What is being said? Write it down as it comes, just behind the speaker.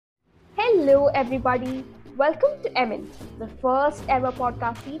Hello, everybody. Welcome to EMIN, the first ever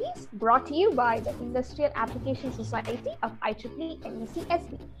podcast series brought to you by the Industrial Application Society of IEEE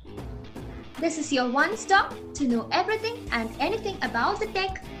NEC-SB. This is your one stop to know everything and anything about the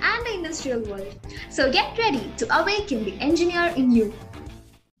tech and the industrial world. So get ready to awaken the engineer in you.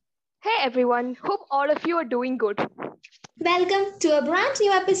 Hey, everyone. Hope all of you are doing good. Welcome to a brand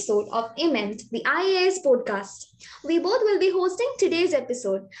new episode of IMENT, the IAS podcast. We both will be hosting today's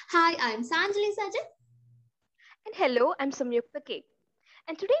episode. Hi, I'm Sanjali Sajid. And hello, I'm Samyukta K.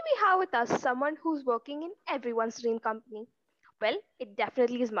 And today we have with us someone who's working in everyone's dream company. Well, it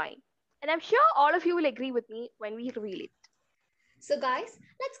definitely is mine. And I'm sure all of you will agree with me when we reveal it. So guys,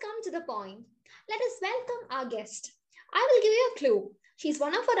 let's come to the point. Let us welcome our guest. I will give you a clue. She's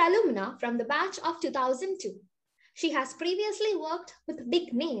one of our alumna from the batch of 2002. She has previously worked with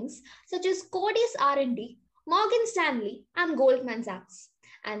big names such as Cody's R&D, Morgan Stanley, and Goldman Sachs.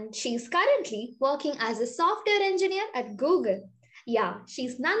 And she's currently working as a software engineer at Google. Yeah,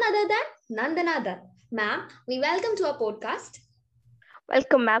 she's none other than Nandanada. Ma'am, we welcome to our podcast.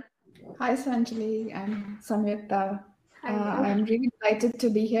 Welcome, ma'am. Hi, Sanjali. I'm Samyukta. I'm really excited to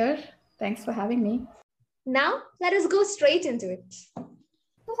be here. Thanks for having me. Now, let us go straight into it. So,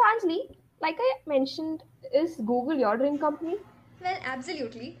 Sanjali, like I mentioned, is Google your dream company? Well,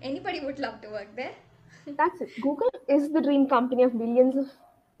 absolutely. Anybody would love to work there. That's it. Google is the dream company of millions of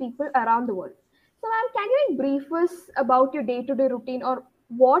people around the world. So, ma'am, can you brief us about your day-to-day routine or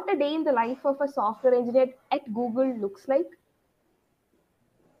what a day in the life of a software engineer at Google looks like?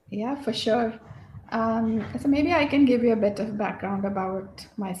 Yeah, for sure. So maybe I can give you a bit of background about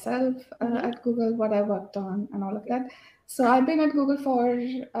myself at Google, what I worked on and all of that. So I've been at Google for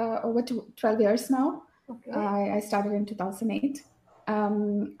over 12 years now. Okay. I started in 2008.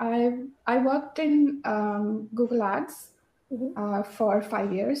 I worked in Google Ads for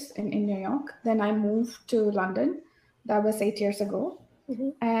 5 years in New York. Then I moved to London. That was 8 years ago.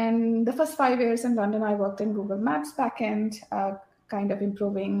 And the first 5 years in London, I worked in Google Maps backend, kind of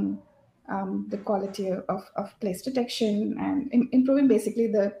improving the quality of place detection and improving basically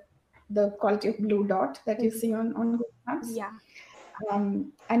the quality of blue dot that you see on Google Maps. Yeah.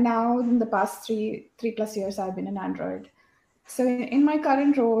 And now in the past three plus years, I've been in Android. So in my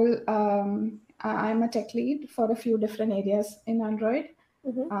current role, I'm a tech lead for a few different areas in Android.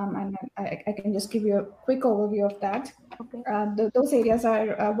 And I can just give you a quick overview of that. Okay. Those areas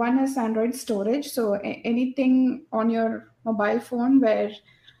are, one is Android storage. So anything on your mobile phone where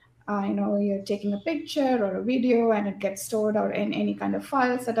you're taking a picture or a video and it gets stored, or in any kind of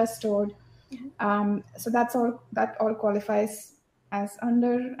files that are stored. So that all qualifies as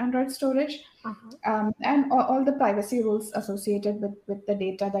under Android storage. And all the privacy rules associated with the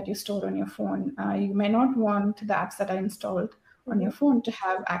data that you store on your phone. You may not want the apps that are installed on your phone to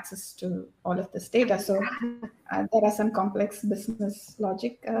have access to all of this data. So there are some complex business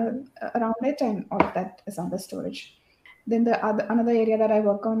logic around it, and all of that is under storage. Then another area that I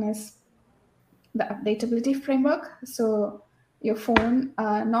work on is the updatability framework. So your phone,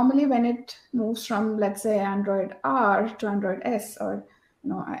 normally when it moves from, let's say, Android R to Android S, or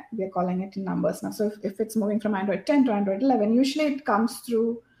we're calling it in numbers now. So if it's moving from Android 10 to Android 11, usually it comes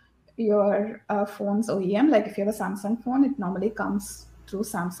through your phone's OEM. Like if you have a Samsung phone, it normally comes through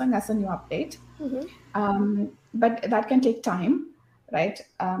Samsung as a new update. But that can take time, right?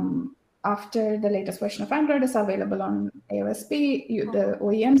 After the latest version of Android is available on AOSP, the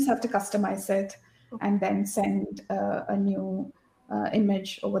OEMs have to customize it and then send a new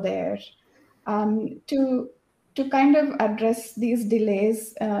image over there. To kind of address these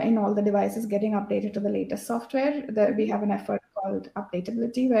delays in all the devices getting updated to the latest software, we have an effort called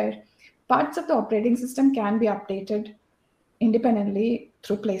updatability, where parts of the operating system can be updated independently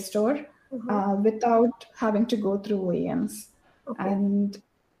through Play Store without having to go through OEMs. And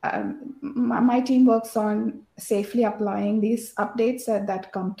my team works on safely applying these updates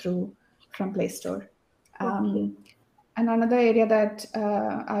that come through from Play Store. And another area that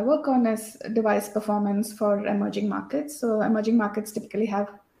I work on is device performance for emerging markets. So emerging markets typically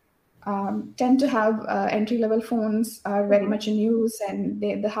tend to have entry-level phones are very much in use, and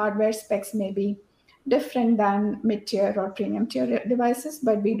the hardware specs may be different than mid-tier or premium tier devices,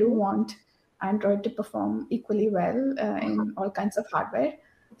 but we do want Android to perform equally well in all kinds of hardware.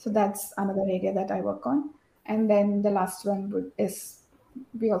 So that's another area that I work on. And then the last one is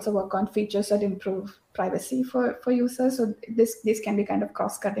we also work on features that improve privacy for users. So this can be kind of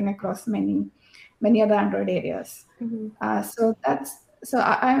cross-cutting across many other Android areas. So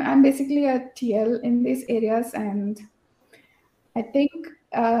I'm basically a TL in these areas, and I think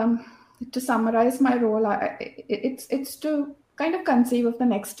to summarize my role, it's to kind of conceive of the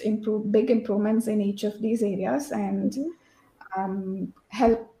next big improvements in each of these areas and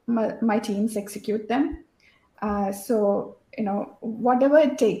help my teams execute them. So, whatever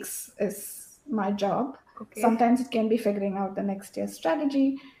it takes is my job. Okay. Sometimes it can be figuring out the next year's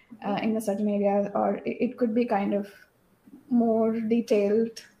strategy in a certain area, or it could be kind of more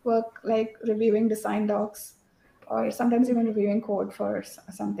detailed work like reviewing design docs, or sometimes even reviewing code for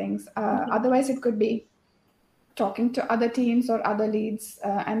some things. Otherwise, it could be talking to other teams or other leads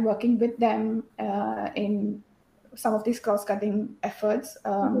and working with them in some of these cross-cutting efforts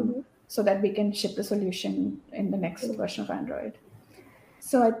so that we can ship the solution in the next version of Android.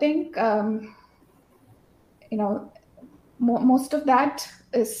 So I think, most of that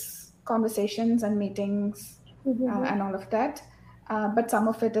is conversations and meetings and all of that. But some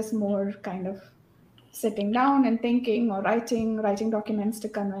of it is more kind of sitting down and thinking or writing documents to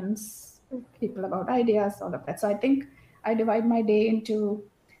convince people about ideas, all of that. So I think I divide my day into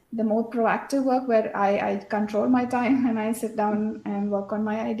the more proactive work where I control my time and I sit down and work on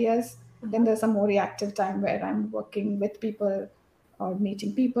my ideas. Then there's a more reactive time where I'm working with people or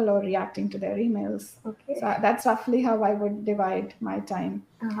meeting people or reacting to their emails. Okay. So that's roughly how I would divide my time.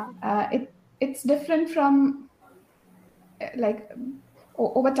 It's different from like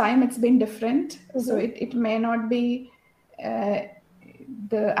over time it's been different. So it may not be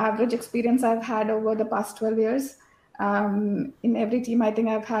the average experience I've had over the past 12 years. In every team, I think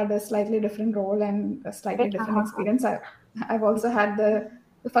I've had a slightly different role and a slightly different experience. I've also had the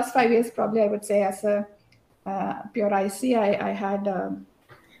first 5 years, probably I would say, as a pure IC, I had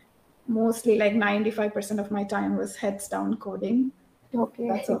mostly like 95% of my time was heads down coding. Okay.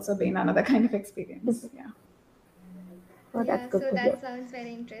 That's also been another kind of experience. Oh, that's good so to that hear. sounds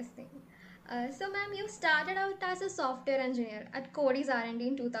very interesting. So, ma'am, you started out as a software engineer at Cody's R&D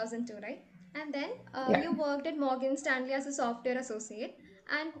in 2002, right? And then you worked at Morgan Stanley as a software associate,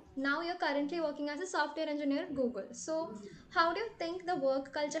 and now you're currently working as a software engineer at Google. So, how do you think the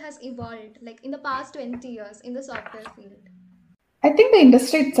work culture has evolved, like in the past 20 years in the software field? I think the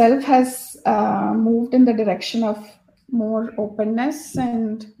industry itself has moved in the direction of more openness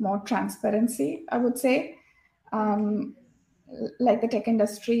and more transparency, I would say. Like the tech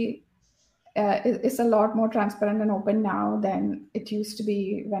industry is a lot more transparent and open now than it used to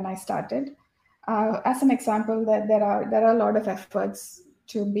be when I started. As an example, that there are a lot of efforts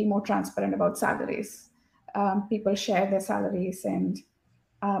to be more transparent about salaries. People share their salaries and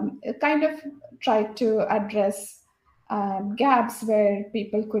kind of try to address gaps where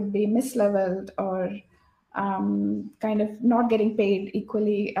people could be misleveled or kind of not getting paid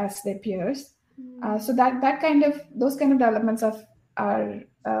equally as their peers. So those kind of developments are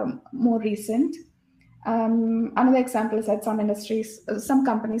more recent. Another example is that some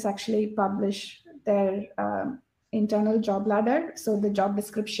companies actually publish their internal job ladder, so the job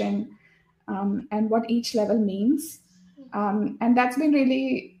description and what each level means, and that's been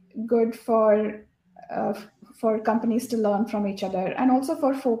really good for companies to learn from each other, and also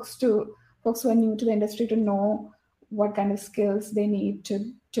for folks who are new to the industry to know what kind of skills they need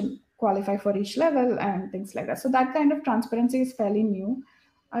to qualify for each level and things like that. So that kind of transparency is fairly new,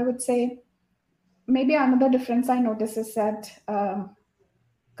 I would say. Maybe another difference I notice is that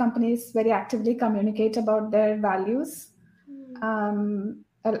companies very actively communicate about their values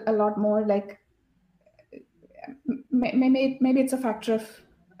a lot more. Like maybe it's a factor of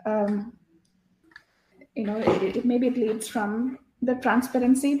maybe it leads from the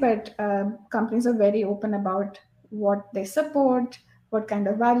transparency, but companies are very open about what they support, what kind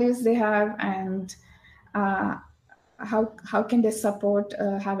of values they have, and how can they support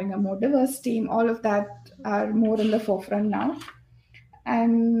having a more diverse team. All of that are more in the forefront now.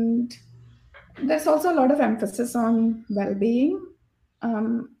 And there's also a lot of emphasis on well-being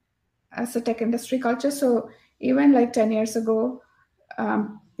as a tech industry culture. So even like 10 years ago,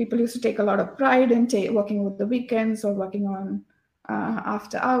 people used to take a lot of pride in working with the weekends or working on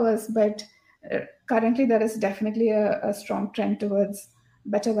after hours. But currently, there is definitely a strong trend towards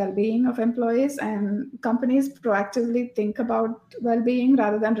better well-being of employees, and companies proactively think about well-being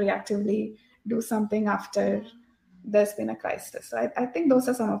rather than reactively do something after there's been a crisis. So I think those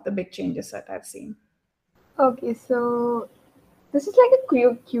are some of the big changes that I've seen. Okay, so this is like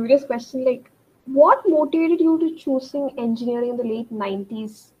a curious question. Like, what motivated you to choosing engineering in the late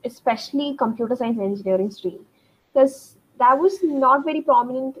 90s, especially computer science engineering stream? Because that was not very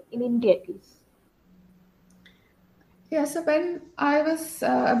prominent in India, at least. Yeah, so when I was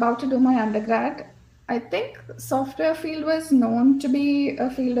about to do my undergrad, I think software field was known to be a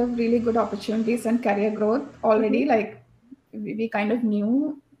field of really good opportunities and career growth already. Like we kind of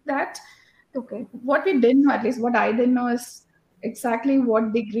knew that. Okay. What we didn't know, at least what I didn't know, is exactly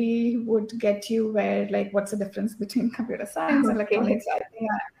what degree would get you where, like, what's the difference between computer science and Okay. electronics. I think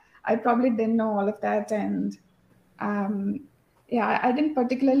I probably didn't know all of that. And yeah, I didn't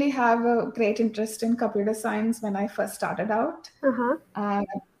particularly have a great interest in computer science when I first started out. Uh-huh. Uh,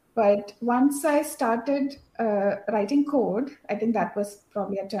 but once I started writing code, I think that was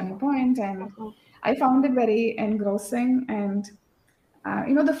probably a turning point, and Uh-huh. I found it very engrossing. And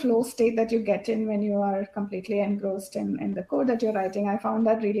the flow state that you get in when you are completely engrossed in the code that you're writing, I found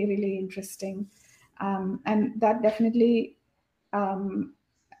that really, really interesting. And that definitely um,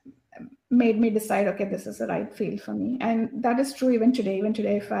 made me decide, okay, this is the right field for me. And that is true even today. Even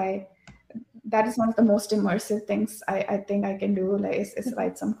today, that is one of the most immersive things I think I can do, like, is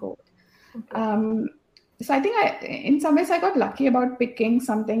write some code. Okay. Um, so I think in some ways, I got lucky about picking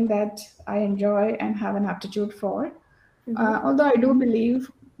something that I enjoy and have an aptitude for. Mm-hmm. Although I do believe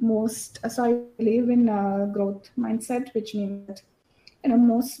so I believe in growth mindset, which means that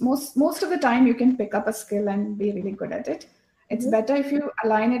most of the time you can pick up a skill and be really good at it. It's Mm-hmm. better if you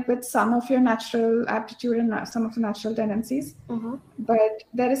align it with some of your natural aptitude and some of the natural tendencies. Uh-huh. But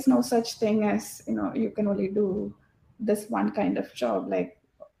there is no such thing as, you can only do this one kind of job. Like,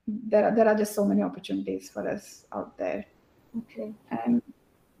 there are just so many opportunities for us out there. Okay. And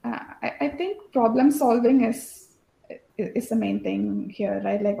I think problem solving is the main thing here,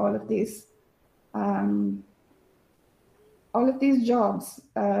 right? Like, um, all of these jobs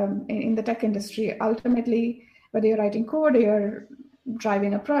in the tech industry, ultimately, whether you're writing code, or you're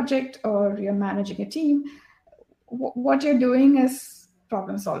driving a project, or you're managing a team, what you're doing is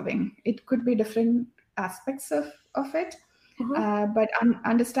problem solving. It could be different aspects of it, Uh-huh. but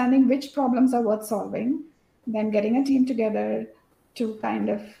understanding which problems are worth solving, then getting a team together to kind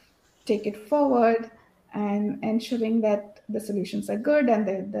of take it forward, and ensuring that the solutions are good, and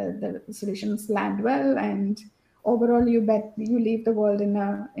the solutions land well, and overall you leave the world in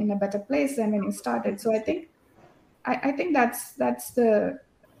a better place than when you started. So I think that's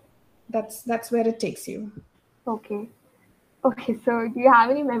where it takes you. Okay. Okay. So, do you have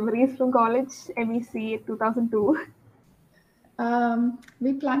any memories from college, MEC 2002?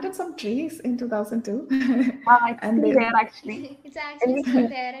 We planted some trees in 2002, It's and still they, there actually. It's actually still MEC.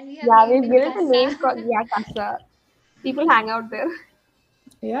 there, and we have Yeah, we named it built a Casa. name called Casa. People hang out there.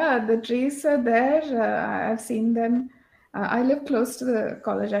 yeah, the trees are there. I've seen them. I live close to the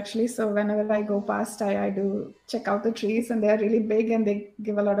college actually, so whenever I go past, I do check out the trees, and they're really big and they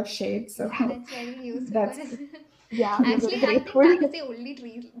give a lot of shade. So That's very useful for that's us. Yeah, we're very Actually, I think grateful. that is the only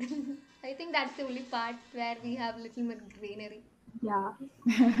tree. I think that's the only part where we have little more greenery. Yeah,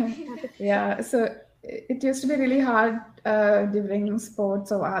 that is true. yeah. So it used to be really hard during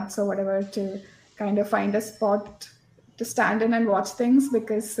sports or arts or whatever to kind of find a spot to stand in and watch things,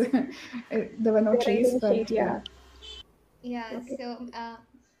 because there were no There ain't trees. any But shade. yeah, Yeah. Yeah, Okay. so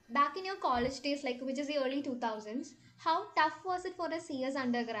back in your college days, like which is the early 2000s, how tough was it for a CS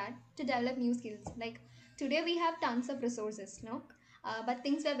undergrad to develop new skills? Like today we have tons of resources, no? But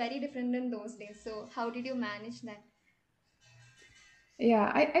things were very different in those days. So how did you manage that?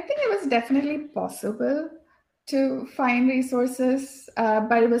 yeah, I think it was definitely possible to find resources,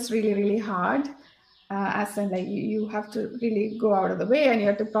 but it was really, really hard. As in, like, you have to really go out of the way, and you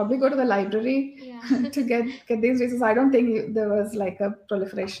have to probably go to the library Yeah. to get these resources. I don't think there was like a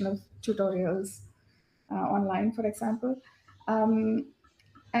proliferation of tutorials online, for example. Um,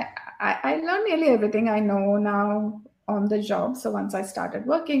 I learned nearly everything I know now on the job. So once I started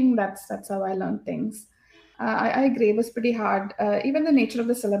working, that's how I learned things. I agree, it was pretty hard. Even the nature of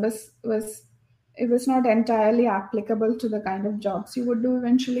the syllabus was not entirely applicable to the kind of jobs you would do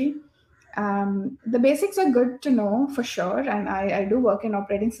eventually. The basics are good to know for sure, and I do work in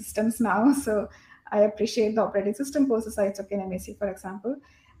operating systems now, so I appreciate the operating system courses I took in MAC, for example.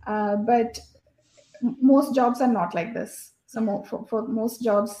 But most jobs are not like this. So Yeah. for most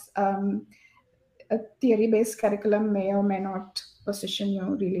jobs, a theory-based curriculum may or may not position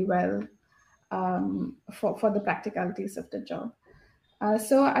you really well for the practicalities of the job.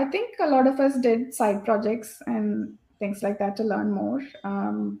 So I think a lot of us did side projects and things like that to learn more.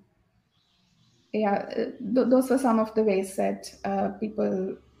 Yeah, those were some of the ways that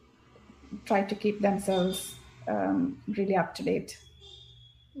people try to keep themselves really up to date.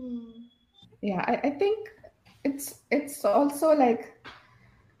 Hmm. Yeah, I think it's also like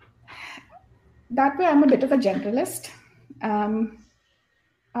that way. I'm a bit of a generalist. Um,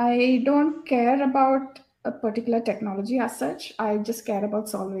 I don't care about a particular technology as such. I just care about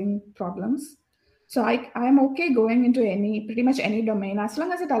solving problems. So I'm okay going into pretty much any domain as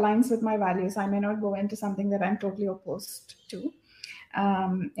long as it aligns with my values. I may not go into something that I'm totally opposed to.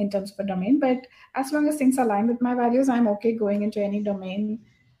 in terms of a domain. But as long as things align with my values, I'm okay going into any domain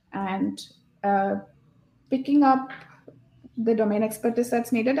and picking up the domain expertise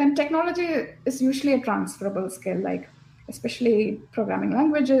that's needed. And technology is usually a transferable skill, like especially programming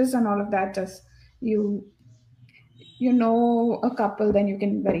languages and all of that. As you know a couple, then you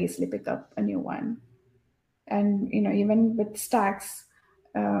can very easily pick up a new one. And even with stacks,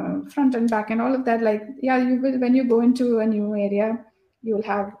 front and back and all of that, like you will, when you go into a new area, you'll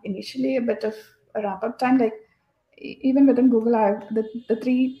have initially a bit of a wrap up time. Like even within Google, the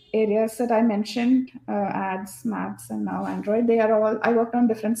three areas that I mentioned, ads, maps, and now Android, they are all, I worked on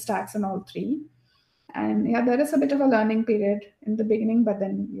different stacks in all three. And there is a bit of a learning period in the beginning, but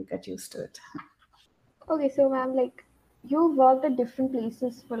then you get used to it. Okay, so ma'am, like you worked at different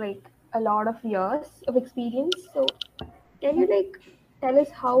places for like a lot of years of experience. So can you like tell us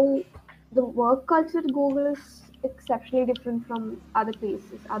how the work culture at Google is exceptionally different from other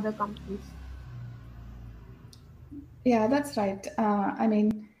places, other companies? Yeah, that's right. I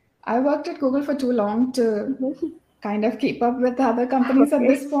mean, I worked at Google for too long to kind of keep up with other companies at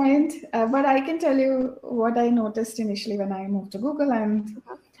this point. But I can tell you what I noticed initially when I moved to Google, and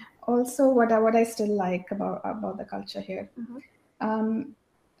also what I still like about the culture here.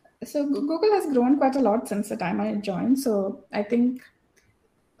 So Google has grown quite a lot since the time I joined. So I think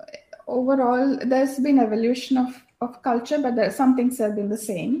overall there's been evolution of culture, but some things have been the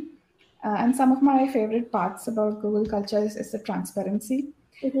same. And some of my favorite parts about Google culture is the transparency.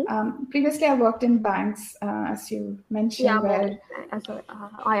 Previously, I worked in banks, as you mentioned, where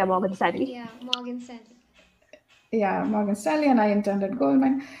I am Morgan Stanley. Yeah, Morgan Stanley. Yeah, Morgan Stanley, and I interned at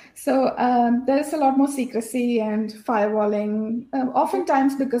Goldman. So there's a lot more secrecy and firewalling,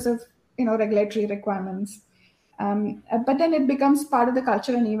 oftentimes because of regulatory requirements. But then it becomes part of the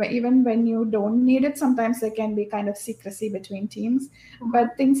culture, and even when you don't need it, sometimes there can be kind of secrecy between teams.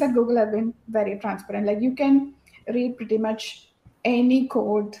 But things at Google have been very transparent. Like you can read pretty much any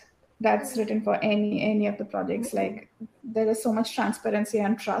code that's written for any of the projects. Like there is so much transparency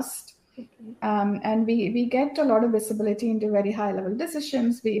and trust. And we get a lot of visibility into very high level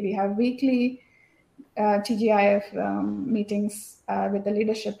decisions. We have weekly TGIF meetings with the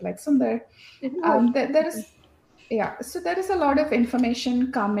leadership like Sundar. So there is a lot of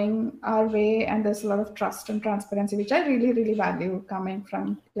information coming our way, and there's a lot of trust and transparency, which I really, really value coming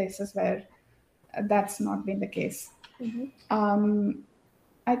from places where that's not been the case.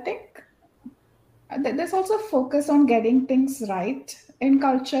 I think there's also a focus on getting things right in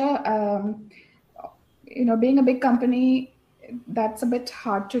culture. Being a big company, that's a bit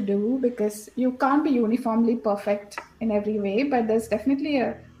hard to do because you can't be uniformly perfect in every way, but there's definitely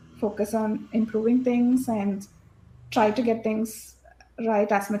a focus on improving things and try to get things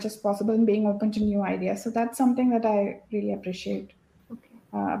right as much as possible and being open to new ideas. So that's something that I really appreciate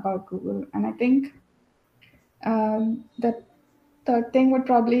about Google. And I think the third thing would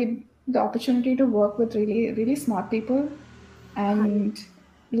probably the opportunity to work with really, really smart people and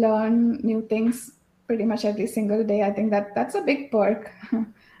learn new things pretty much every single day. I think that's a big perk,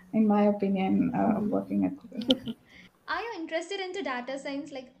 in my opinion, of working at Google. Are you interested into data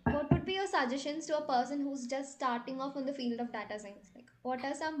science? Like, what would be your suggestions to a person who's just starting off in the field of data science? Like, what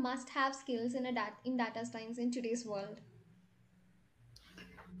are some must-have skills in data science in today's world?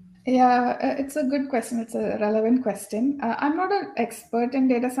 Yeah, it's a good question. It's a relevant question. I'm not an expert in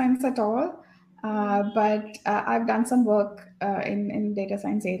data science at all, but I've done some work in data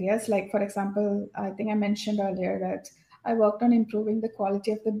science areas. Like, for example, I think I mentioned earlier that I worked on improving the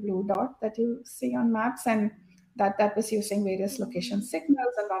quality of the blue dot that you see on maps, and that was using various location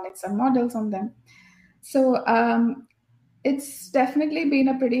signals and running some models on them. So it's definitely been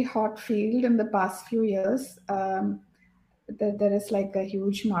a pretty hot field in the past few years. There is like a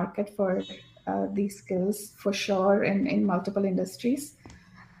huge market for these skills for sure in multiple industries.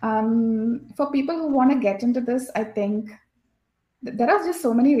 For people who want to get into this, I think there are just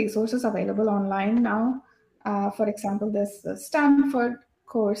so many resources available online now. For example, there's the Stanford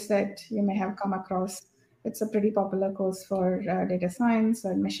course that you may have come across. It's a pretty popular course for data science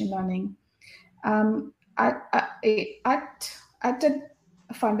and machine learning. At a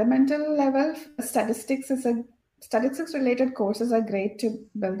fundamental level, statistics related courses are great to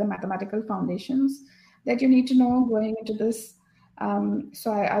build the mathematical foundations that you need to know going into this.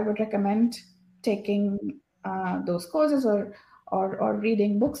 So I would recommend taking those courses or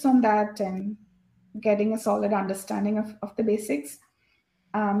reading books on that and getting a solid understanding of the basics.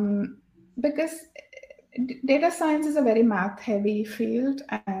 Because data science is a very math heavy field,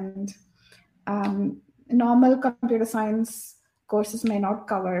 and normal computer science courses may not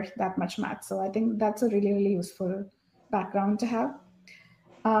cover that much math. So I think that's a really, really useful background to have.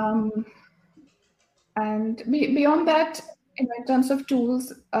 Um, and beyond that, in terms of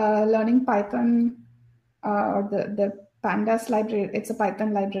tools, learning Python or the Pandas library, it's a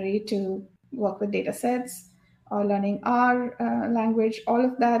Python library to work with data sets, or learning R language, all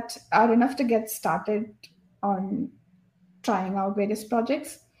of that are enough to get started on trying out various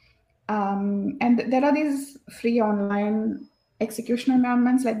projects. And there are these free online execution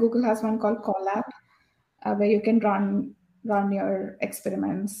environments, like Google has one called Colab, where you can run your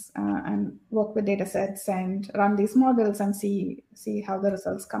experiments and work with data sets and run these models and see how the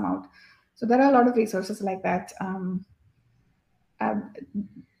results come out. So there are a lot of resources like that. Uh,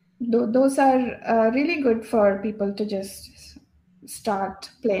 those are really good for people to just start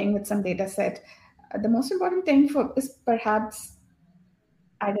playing with some data set. The most important thing is perhaps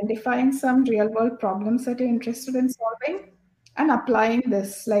identifying some real world problems that you're interested in solving and applying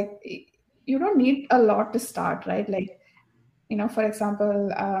this. Like, you don't need a lot to start, right? Like, for example,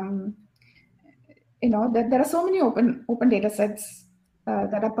 there are so many open data sets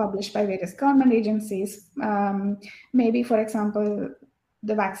that are published by various government agencies. Maybe, for example,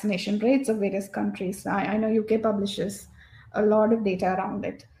 the vaccination rates of various countries. I know UK publishes a lot of data around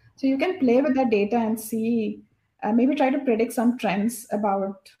it. So you can play with that data and see, maybe try to predict some trends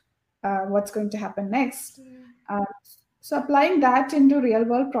about what's going to happen next. So applying that into real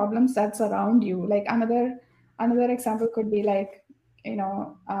world problems that's around you. Like another example could be like, a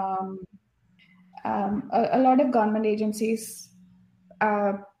lot of government agencies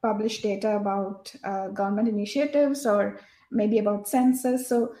publish data about government initiatives, or maybe about census.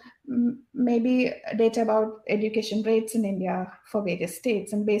 So maybe data about education rates in India for various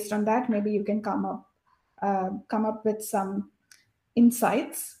states, and based on that, maybe you can come up with some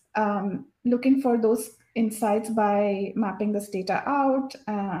insights. Looking for those insights by mapping this data out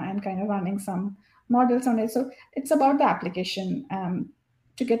and kind of running some models on it. So it's about the application.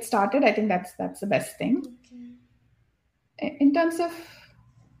 To get started, I think that's the best thing. Okay. In terms of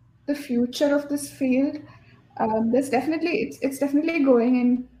the future of this field, there's definitely it's definitely going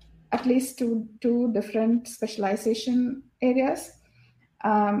in at least two different specialization areas.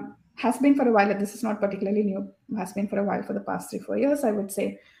 Has been for a while. This is not particularly new. Has been for a while, for the past 3-4 years, I would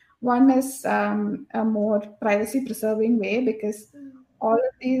say. One is a more privacy preserving way, because all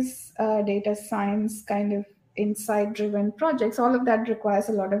of these data science kind of insight driven projects, all of that requires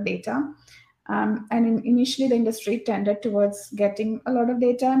a lot of data. Initially, the industry tended towards getting a lot of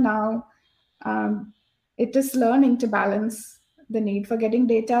data. Now, it is learning to balance the need for getting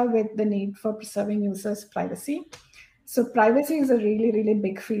data with the need for preserving users' privacy. So privacy is a really, really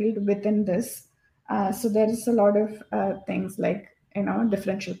big field within this. So there is a lot of things like,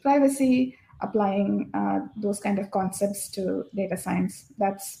 differential privacy, applying those kind of concepts to data science.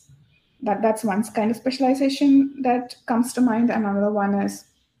 That's one kind of specialization that comes to mind. And another one is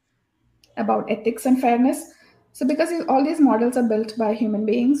about ethics and fairness. So because all these models are built by human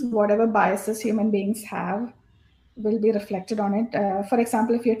beings, whatever biases human beings have will be reflected on it. For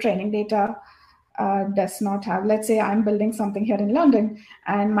example, if your training data does not have, let's say I'm building something here in London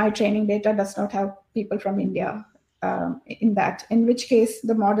and my training data does not have people from India in which case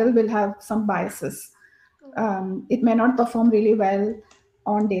the model will have some biases. It may not perform really well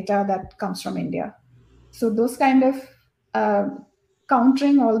on data that comes from India. So those kind of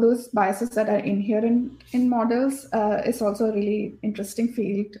countering all those biases that are inherent in models is also a really interesting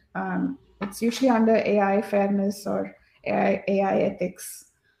field. It's usually under AI fairness or AI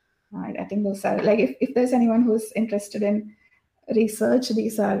ethics. I think those are, like, if there's anyone who's interested in research,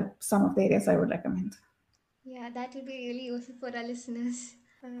 these are some of the areas I would recommend. Yeah, that will be really useful for our listeners.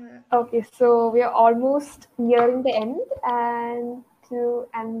 Okay, so we are almost nearing the end, and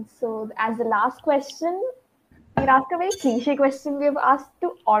so as the last question, we'll ask a very cliche question we've asked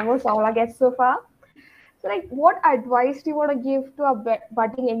to almost all our guests so far. So, like, what advice do you want to give to our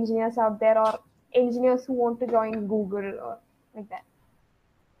budding engineers out there, or engineers who want to join Google, or like that?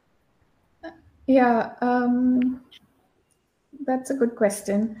 Yeah, that's a good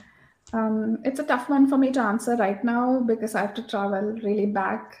question. It's a tough one for me to answer right now because I have to travel really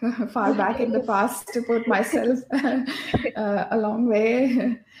far back in the past to put myself a long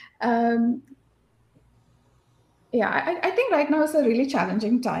way. I think right now is a really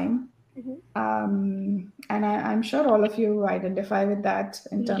challenging time. And I'm sure all of you identify with that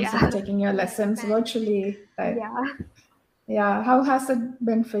in terms of taking your lessons virtually. Right? Yeah. How has it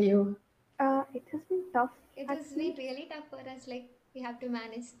been for you? It has been tough. It has been really tough for us. Like, we have to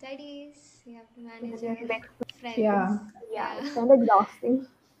manage studies, we have to manage our friends. Yeah. It's kind of exhausting.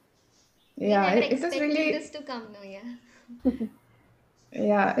 Yeah, We never it is really this to come now.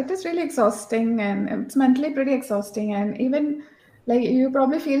 Yeah, it is really exhausting, and it's mentally pretty exhausting. And even Like you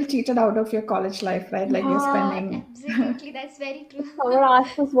probably feel cheated out of your college life, right? Like you're Yeah. spending. Absolutely, that's very true. Someone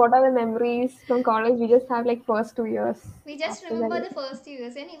asked us what are the memories from college. We just have like first 2 years. We just After remember that, the first 2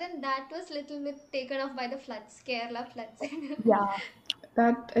 years, and even that was little bit taken off by the floods, Kerala floods. yeah.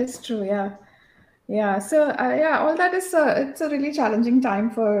 That is true, yeah. Yeah, so yeah, all that is it's a really challenging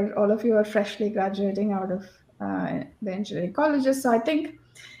time for all of you who are freshly graduating out of the engineering colleges. So I think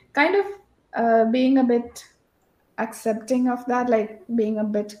kind of being a bit accepting of that, like being a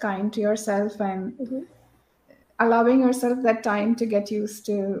bit kind to yourself and Mm-hmm. allowing yourself that time to get used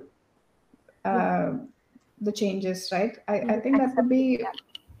to Yeah. uh, the changes, right? I think that would Accepting. be,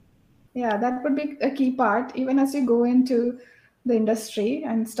 yeah, that would be a key part, even as you go into the industry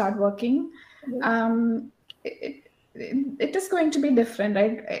and start working. Yeah. It is going to be different,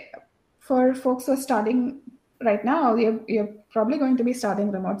 right? For folks who are starting right now, you're probably going to be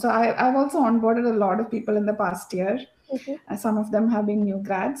starting remote. So I've also onboarded a lot of people in the past year. Mm-hmm. Some of them have been new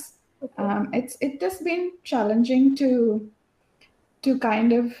grads. Okay. It has been challenging to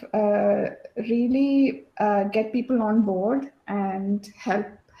kind of really get people on board and help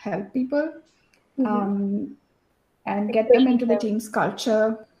people, Mm-hmm. um, and Like get them training into the them. team's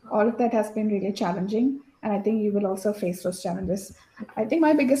culture. All of that has been really challenging, and I think you will also face those challenges. I think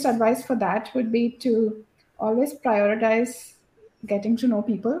my biggest advice for that would be to always prioritize getting to know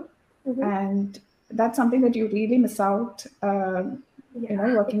people, Mm-hmm. and that's something that you really miss out,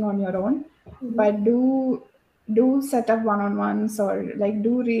 Yeah. working on your own. Mm-hmm. But do set up one-on-ones, or like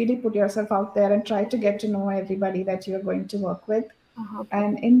do really put yourself out there and try to get to know everybody that you're going to work with. Okay.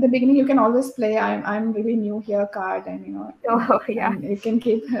 And in the beginning you can always play I'm really new here card, and Oh, yeah. and you can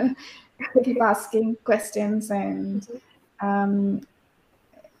keep asking questions, and um,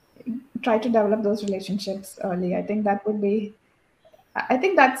 try to develop those relationships early. I think that would be, I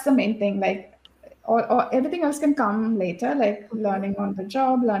think that's the main thing. Like, or everything else can come later, like Okay. learning on the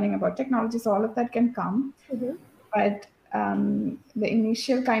job, learning about technologies, all of that can come. Mm-hmm. But the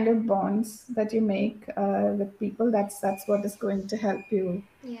initial kind of bonds that you make with people, that's what is going to help you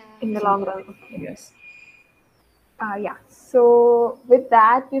Yeah. In the through long your run. Okay. years. Yeah. So with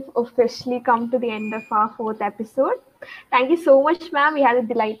that, we've officially come to the end of our fourth episode. Thank you so much, ma'am. We had a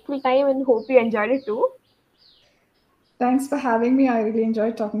delightful time and hope you enjoyed it too. Thanks for having me. I really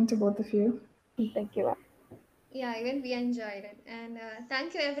enjoyed talking to both of you. Thank you, ma'am. Yeah, even we enjoyed it. And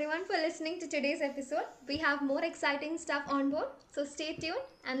thank you everyone for listening to today's episode. We have more exciting stuff on board, so stay tuned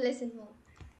and listen more.